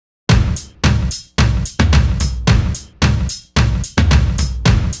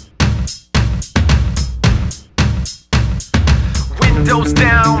windows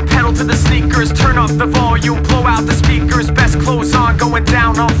down, pedal to the sneakers, turn up the volume, blow out the speakers, best clothes on, going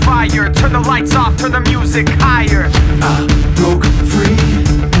down on fire. Turn the lights off, turn the music higher. I broke free,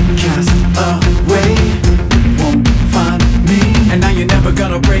 cast away, won't find me. And now you're never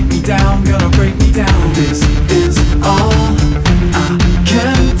gonna break me down, gonna break me down. This is all I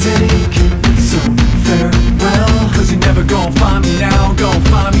can take, so farewell. Cause you're never gonna find me now, gonna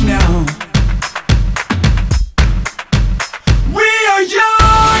find me now. We are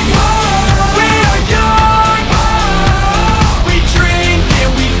young, we are young. We drink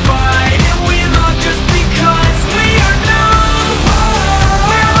and we fight and we love just because we are numb.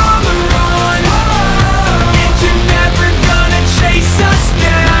 We're on the run, and you're never gonna chase us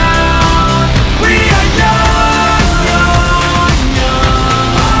down. We are young, young,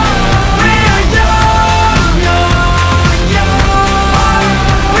 young. We are young, young, young.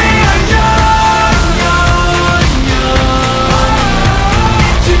 We are young, young, young.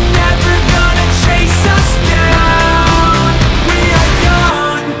 And you're never gonna chase us down. We are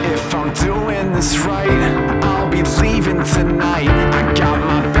young. If I'm doing this right, I'll be leaving tonight. I got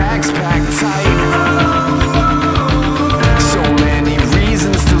my bags packed tight. So many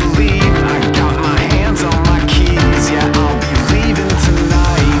reasons to leave. I got my hands on my keys. Yeah, I'll be leaving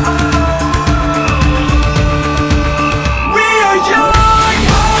tonight. We are young,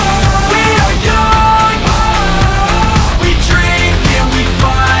 we are young. We drink and we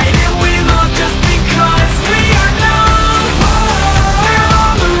fight and we love just because we are numb. We're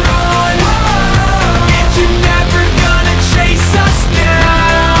on the run, and you're never gonna chase us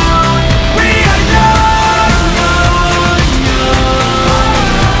down. We are young, young, young.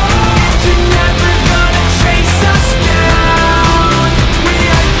 And you're never gonna chase us down. We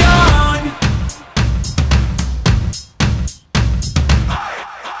are young.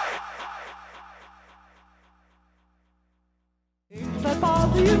 Things that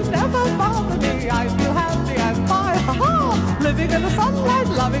bother you never bother me. I feel happy and fine. Ha ha! Living in the sunlight,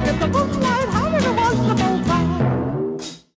 loving in the moonlight, having a wonderful time.